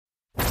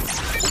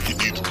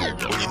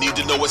When you need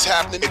to know what's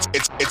happening,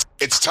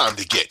 it's time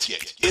to get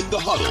in the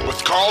huddle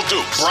with Carl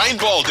Dukes, Brian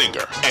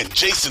Baldinger, and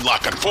Jason La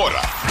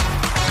Canfora.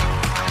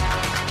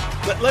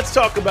 Let's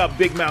talk about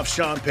Big Mouth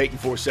Sean Payton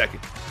for a second.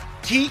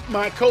 Keep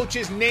my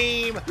coach's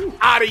name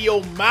out of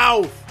your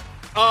mouth.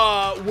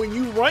 When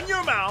you run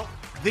your mouth,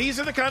 these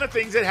are the kind of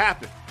things that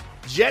happen.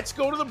 Jets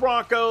go to the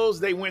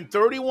Broncos. They win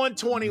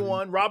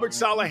 31-21. Robert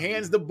Saleh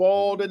hands the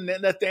ball to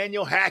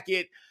Nathaniel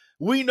Hackett.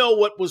 We know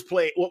what was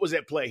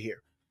at play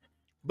here.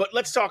 But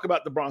let's talk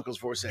about the Broncos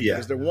for a second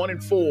because they're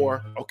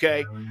 1-4,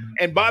 okay?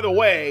 And by the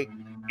way,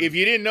 if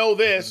you didn't know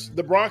this,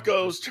 the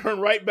Broncos turn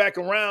right back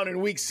around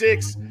in Week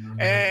 6,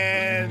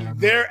 and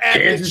they're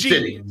at Kansas the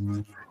City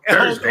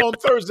on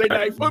Thursday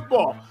Night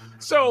Football.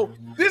 So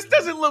this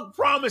doesn't look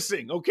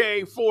promising,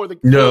 okay, for the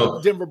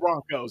Denver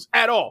Broncos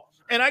at all.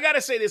 And I got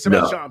to say this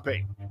about Sean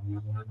Payton.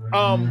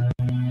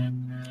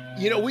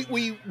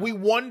 We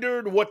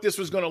wondered what this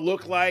was going to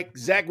look like.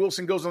 Zach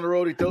Wilson goes on the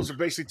road. He throws for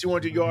basically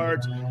 200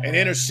 yards, an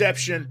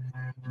interception.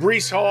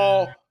 Breece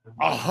Hall,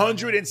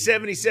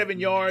 177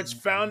 yards,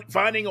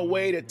 finding a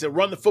way to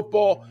run the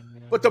football.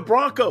 But the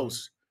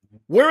Broncos,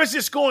 where is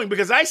this going?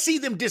 Because I see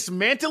them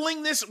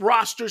dismantling this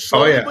roster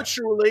slowly but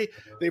surely.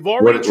 They've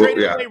already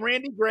traded away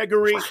Randy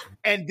Gregory,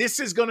 and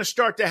this is going to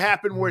start to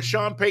happen where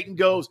Sean Payton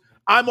goes,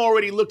 I'm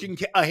already looking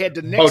ahead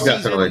to next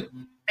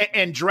season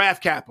and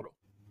draft capital.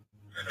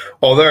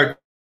 Oh, they're a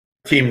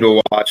team to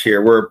watch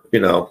here. We're,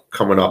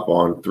 coming up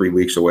on 3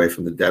 weeks away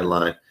from the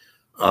deadline.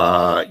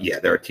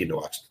 They're a team to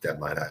watch the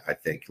deadline. I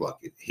think,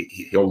 look,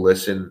 he'll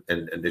listen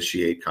and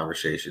initiate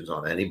conversations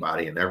on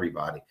anybody and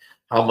everybody.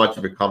 How much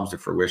of it comes to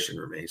fruition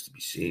remains to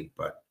be seen.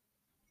 But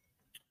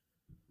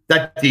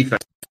that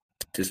defense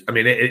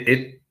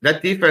that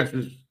defense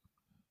is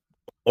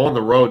on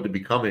the road to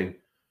becoming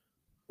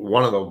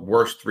one of the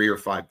worst 3 or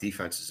 5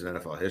 defenses in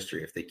NFL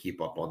history if they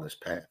keep up on this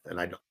path. And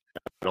I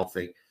don't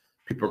think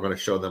people are going to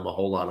show them a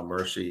whole lot of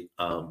mercy.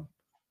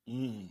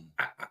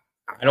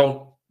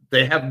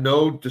 They have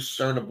no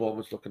discernible. I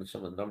was looking at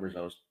some of the numbers.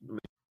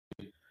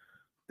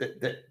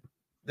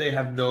 They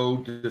have no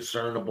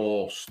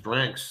discernible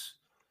strengths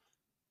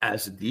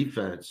as a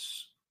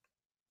defense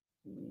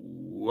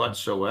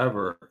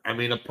whatsoever. I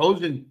mean,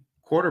 opposing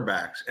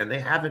quarterbacks, and they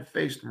haven't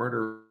faced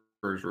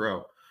murderers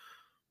row.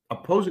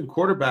 Opposing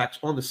quarterbacks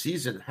on the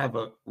season have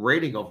a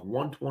rating of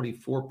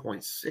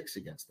 124.6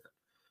 against them.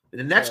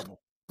 And the next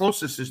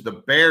closest is the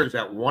Bears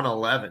at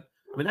 111.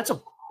 I mean, that's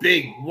a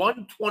big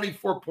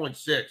 124.6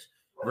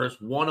 versus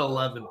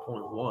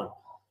 111.1.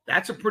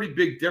 That's a pretty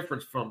big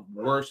difference from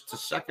worst to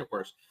second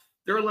worst.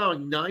 They're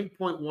allowing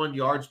 9.1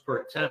 yards per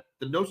attempt.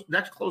 The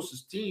next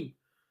closest team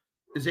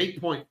is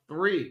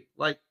 8.3,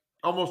 like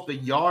almost a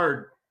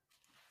yard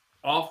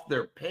off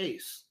their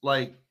pace.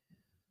 Like,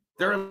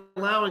 they're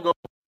allowing over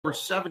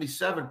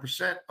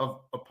 77% of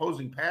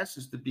opposing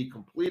passes to be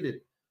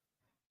completed.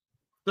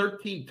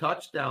 13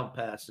 touchdown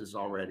passes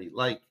already.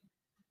 Like,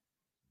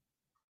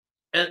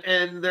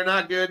 and they're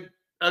not good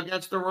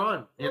against the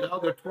run. They're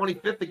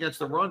 25th against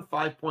the run,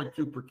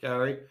 5.2 per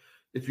carry.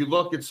 If you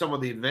look at some of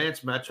the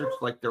advanced metrics,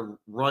 like their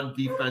run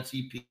defense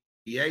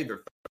EPA,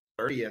 they're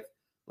 30th.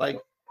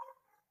 Like,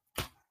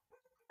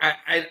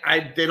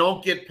 they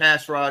don't get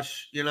pass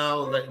rush. They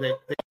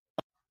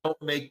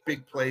don't make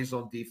big plays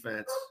on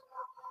defense.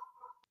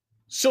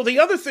 So the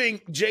other thing,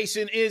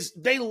 Jason, is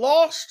they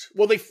lost.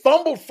 Well, they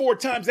fumbled 4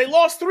 times. They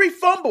lost 3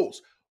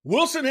 fumbles.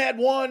 Wilson had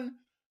 1.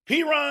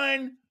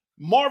 Perine,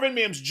 Marvin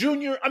Mims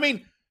Jr. I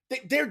mean,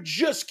 they're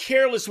just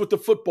careless with the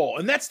football.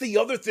 And that's the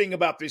other thing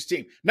about this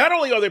team. Not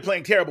only are they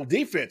playing terrible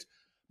defense,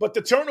 but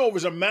the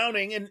turnovers are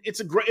mounting, and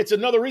it's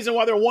another reason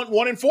why they're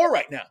 1-4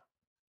 right now.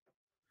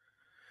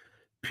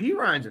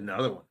 Perine's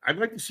another one. I'd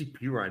like to see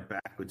Perine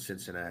back with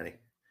Cincinnati.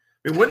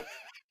 I mean, wouldn't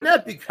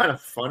that be kind of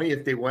funny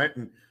if they went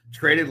and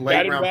traded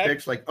late round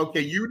picks? Like, okay,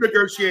 you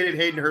negotiated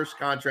Hayden Hurst's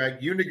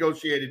contract, you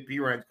negotiated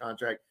Perine's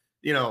contract.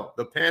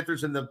 The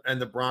Panthers and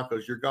the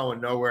Broncos, you're going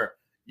nowhere.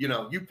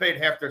 You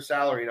paid half their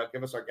salary.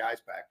 Give us our guys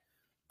back.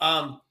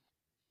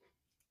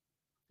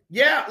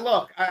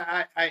 Look,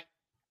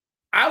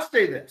 I'll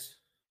say this.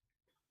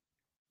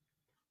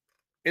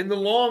 In the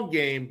long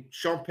game,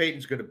 Sean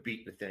Payton's going to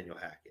beat Nathaniel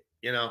Hackett.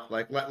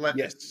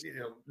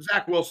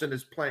 Zach Wilson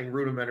is playing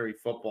rudimentary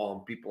football,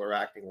 and people are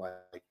acting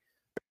like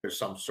there's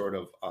some sort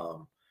of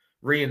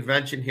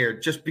reinvention here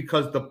just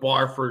because the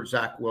bar for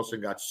Zach Wilson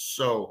got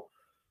so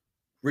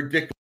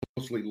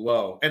ridiculously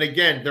low. And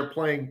again, they're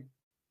playing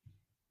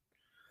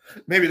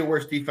maybe the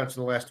worst defense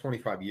in the last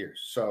 25 years.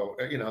 So,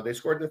 they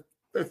scored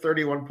their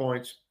 31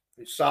 points.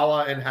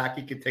 Saleh and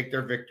Hackett can take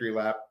their victory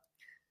lap.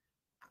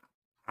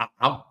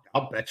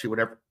 I'll bet you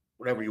whatever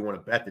you want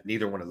to bet that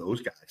neither one of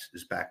those guys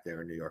is back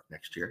there in New York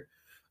next year.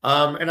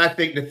 And I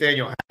think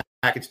Nathaniel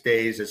Hackett's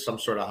days as some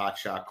sort of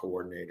hotshot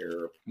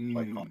coordinator or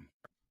play caller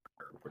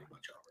are pretty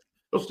much over.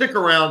 He'll stick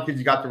around because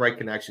he's got the right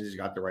connections. He's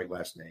got the right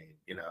last name.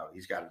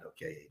 He's got an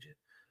okay agent.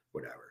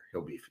 Whatever.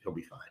 He'll be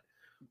fine.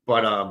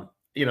 But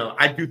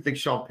I do think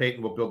Sean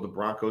Payton will build the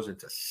Broncos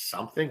into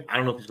something. I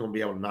don't know if he's going to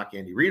be able to knock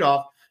Andy Reid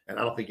off, and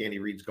I don't think Andy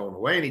Reid's going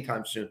away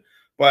anytime soon.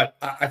 But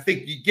I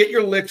think you get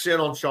your licks in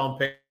on Sean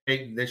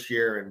Payton this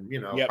year and,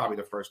 probably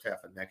the first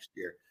half of next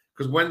year.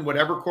 Because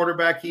whatever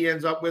quarterback he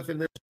ends up with in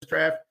this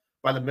draft,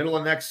 by the middle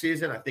of next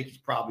season, I think he's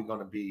probably going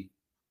to be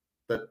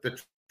the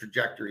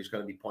trajectory is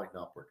going to be pointing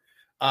upward.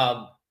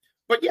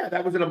 But yeah,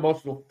 that was an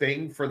emotional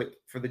thing for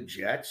the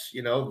Jets.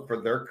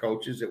 For their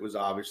coaches, it was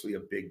obviously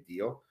a big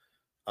deal.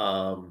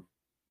 The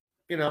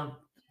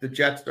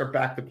Jets are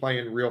back to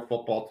playing real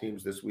football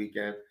teams this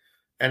weekend.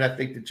 And I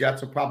think the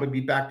Jets will probably be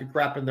back to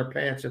crapping their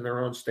pants in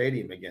their own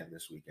stadium again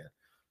this weekend.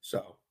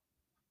 So,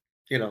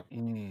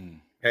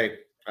 hey,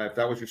 if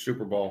that was your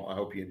Super Bowl, I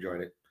hope you enjoyed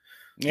it.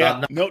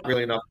 Yeah, not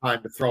really enough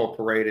time to throw a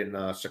parade in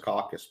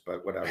Secaucus,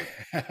 but whatever.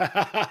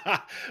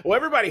 Well,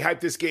 everybody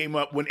hyped this game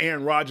up when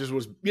Aaron Rodgers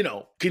was,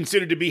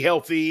 considered to be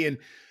healthy and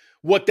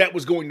what that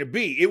was going to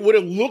be. It would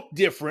have looked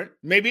different.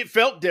 Maybe it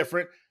felt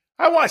different.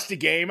 I watched the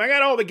game. I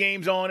got all the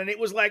games on, and it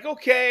was like,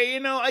 okay,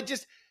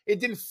 it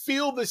didn't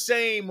feel the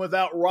same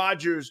without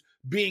Rodgers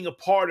being a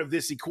part of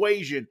this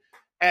equation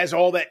as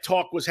all that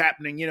talk was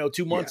happening,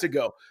 2 months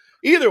ago.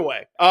 Either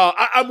way,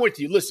 I'm with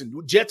you.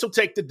 Listen, Jets will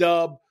take the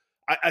dub.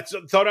 I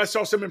thought I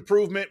saw some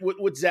improvement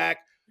with Zach,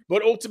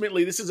 but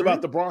ultimately this is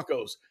about the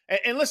Broncos.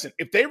 And listen,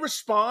 if they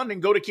respond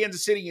and go to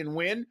Kansas City and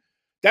win,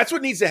 that's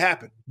what needs to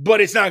happen.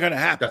 But it's not going to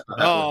happen.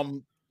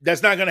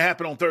 That's not going to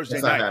happen on Thursday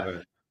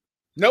night.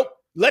 Nope.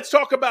 Let's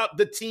talk about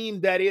the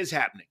team that is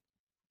happening.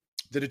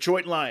 The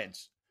Detroit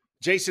Lions.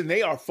 Jason,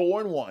 they are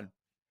 4-1,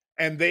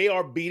 and they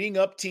are beating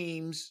up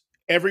teams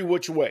every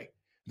which way.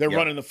 They're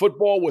running the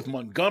football with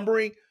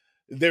Montgomery.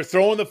 They're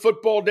throwing the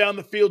football down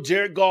the field.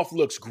 Jared Goff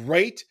looks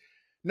great.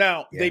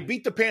 Now, they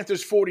beat the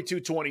Panthers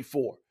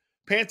 42-24.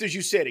 Panthers,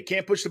 you said it,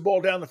 can't push the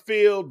ball down the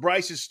field.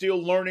 Bryce is still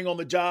learning on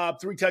the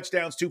job. 3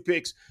 touchdowns, 2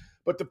 picks.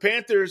 But the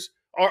Panthers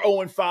are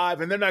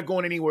 0-5, and they're not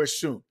going anywhere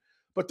soon.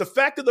 But the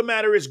fact of the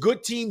matter is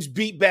good teams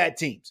beat bad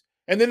teams,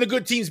 and then the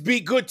good teams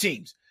beat good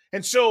teams.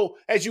 And so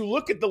as you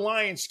look at the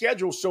Lions'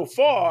 schedule so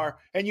far,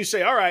 and you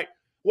say, all right,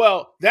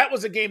 well, that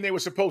was a game they were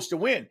supposed to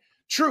win.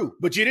 True,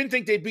 but you didn't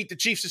think they'd beat the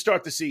Chiefs to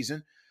start the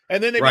season.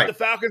 And then they beat the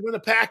Falcons and the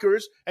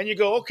Packers, and you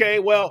go, okay,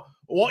 well,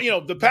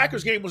 the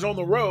Packers game was on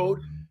the road.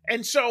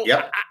 And so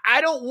I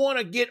don't want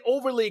to get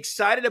overly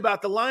excited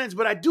about the Lions,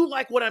 but I do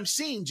like what I'm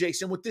seeing,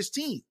 Jason, with this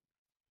team.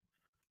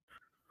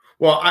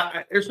 Well,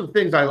 there's some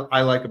things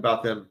I like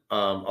about them,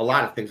 a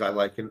lot of things I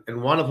like.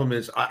 And one of them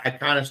is I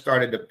kind of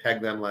started to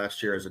peg them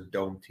last year as a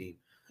dome team,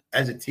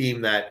 as a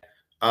team that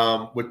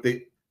with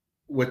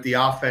the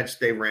offense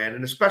they ran,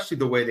 and especially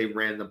the way they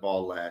ran the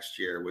ball last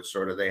year, was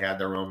sort of they had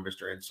their own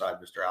Mr. Inside,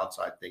 Mr.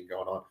 Outside thing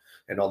going on,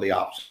 and all the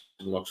option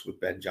looks with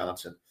Ben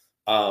Johnson.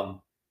 I'm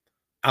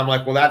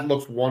like, well, that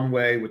looks one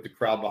way with the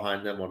crowd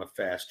behind them on a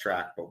fast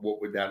track, but what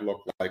would that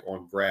look like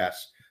on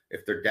grass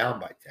if they're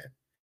down by 10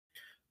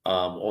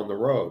 on the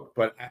road?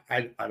 But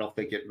I don't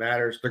think it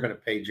matters. They're going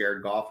to pay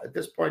Jared Goff. At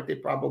this point, they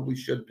probably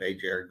should pay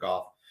Jared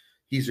Goff.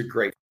 He's a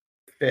great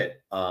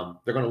fit.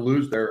 They're going to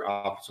lose their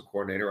offensive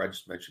coordinator. I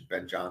just mentioned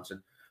Ben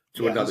Johnson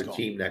to another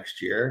team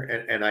next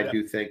year. And I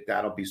do think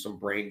that'll be some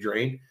brain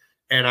drain.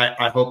 And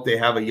I hope they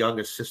have a young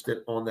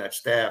assistant on that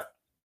staff,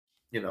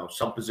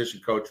 some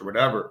position coach or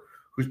whatever,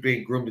 who's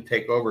being groomed to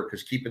take over,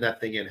 because keeping that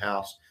thing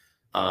in-house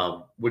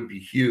would be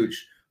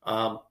huge.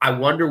 I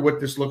wonder what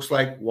this looks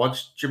like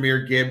once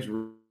Jahmyr Gibbs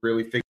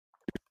really figures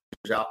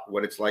out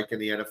what it's like in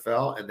the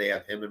NFL, and they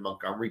have him and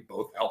Montgomery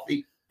both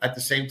healthy at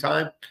the same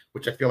time,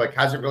 which I feel like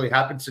hasn't really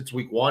happened since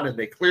week 1. And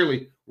they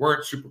clearly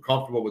weren't super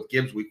comfortable with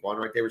Gibbs week 1,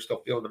 right? They were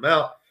still feeling them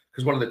out,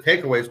 because one of the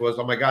takeaways was,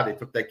 oh my God, they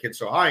took that kid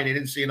so high and they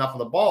didn't see enough of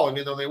the ball,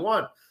 even though they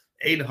won.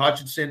 Aiden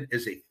Hutchinson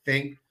is a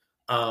thing.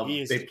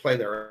 They play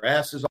their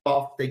asses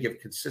off. They give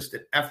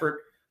consistent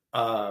effort.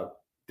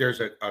 There's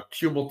a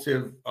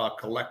cumulative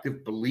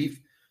collective belief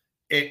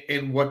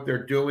in what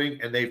they're doing,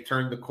 and they've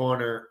turned the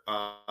corner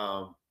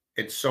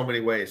in so many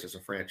ways as a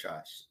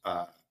franchise.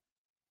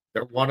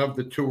 They're one of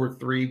the 2 or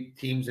 3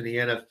 teams in the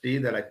NFC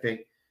that I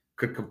think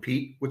could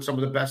compete with some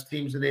of the best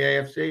teams in the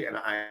AFC. And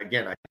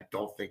I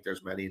don't think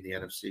there's many in the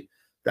NFC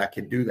that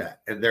can do that.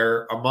 And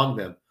they're among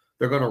them.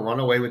 They're going to run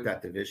away with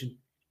that division.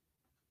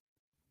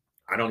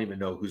 I don't even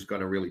know who's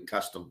going to really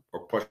test them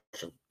or push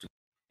them, to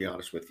be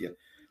honest with you.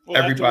 Well,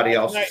 everybody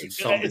else is in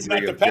some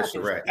degree of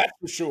disarray. That's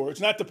for sure. It's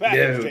not the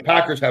Packers. Yeah, the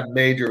Packers have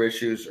major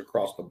issues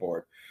across the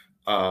board.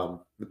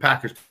 The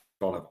Packers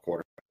don't have a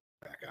quarterback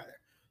either.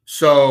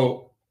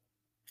 So,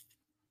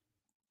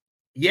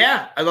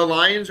 yeah, the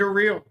Lions are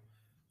real.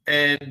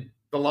 And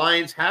the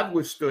Lions have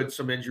withstood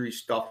some injury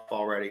stuff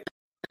already.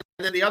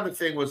 And then the other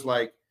thing was,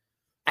 like,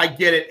 I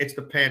get it. It's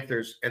the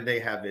Panthers, and they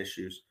have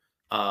issues.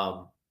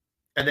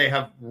 And they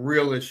have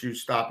real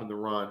issues stopping the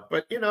run.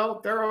 But,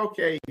 they're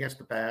okay against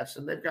the pass,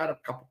 and they've got a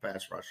couple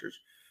pass rushers.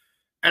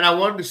 And I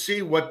wanted to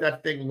see what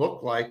that thing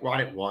looked like. Well, I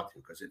didn't want to,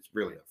 because it's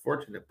really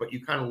unfortunate. But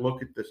you kind of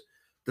look at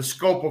the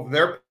scope of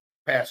their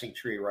passing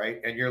tree,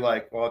 right? And you're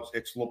like, well,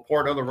 it's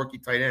Laporta, the rookie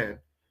tight end,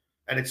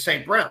 and it's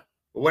St. Brown.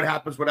 But what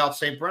happens without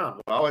St.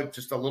 Brown? Well, it's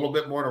just a little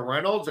bit more to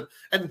Reynolds.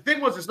 And the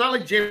thing was, it's not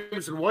like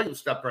Jameson Williams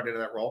stepped right into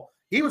that role.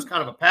 He was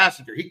kind of a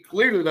passenger. He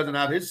clearly doesn't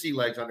have his sea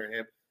legs under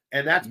him.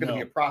 And that's going to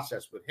be a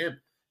process with him.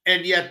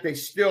 And yet they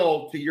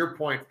still, to your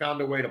point,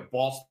 found a way to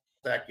boss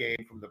that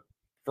game from the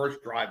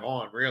first drive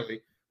on,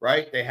 really,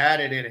 right? They had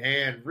it in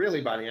hand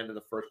really by the end of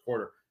the first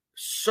quarter,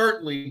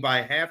 certainly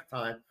by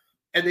halftime.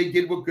 And they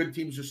did what good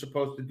teams are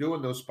supposed to do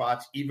in those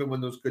spots, even when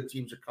those good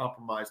teams are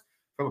compromised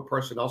from a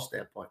personnel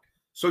standpoint.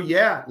 So,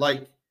 yeah,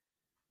 like,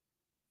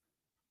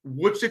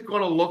 what's it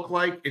going to look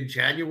like in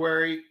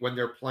January when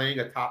they're playing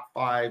a top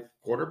 5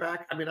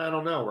 quarterback? I mean, I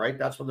don't know, right?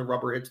 That's when the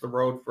rubber hits the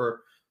road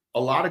for a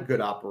lot of good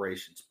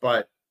operations.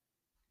 But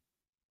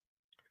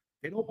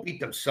they don't beat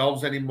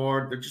themselves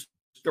anymore.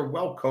 They're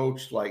well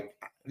coached. Like,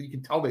 you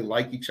can tell they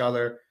like each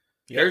other.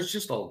 Yep. There's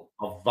just a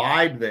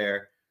vibe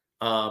there.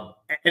 And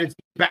it's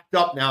backed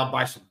up now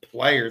by some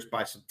players,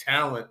 by some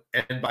talent,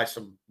 and by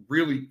some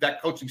really,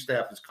 that coaching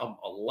staff has come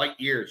a light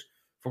years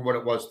from what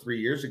it was 3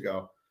 years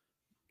ago.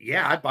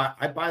 Yeah,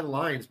 I buy the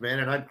Lions, man.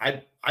 And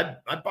I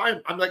buy,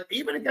 I'm like,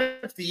 even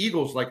against the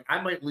Eagles, like, I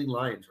might lean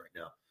Lions right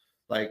now.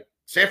 Like,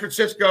 San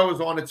Francisco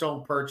is on its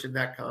own perch in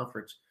that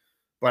conference.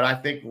 But I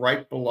think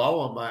right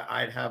below them,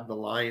 I'd have the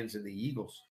Lions and the Eagles.